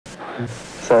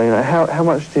So, you know, how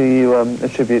much do you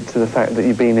attribute to the fact that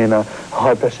you've been in a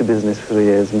high-pressure business for 3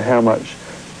 years, and how much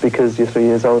because you're 3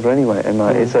 years older anyway? And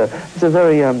like, it's a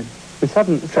very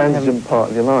transitant part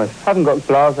of your life. Haven't got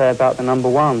blasé about the number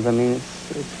ones. I mean,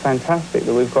 it's fantastic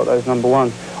that we've got those number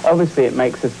ones. Obviously, it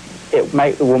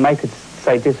will make us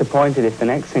say disappointed if the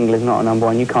next single is not a number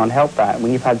one. You can't help that.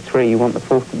 When you've had 3, you want the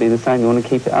 4th to be the same. You want to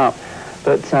keep it up.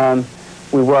 But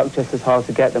we work just as hard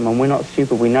to get them, and we're not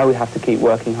stupid. We know we have to keep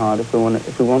working hard if we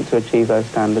want to achieve those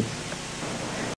standards.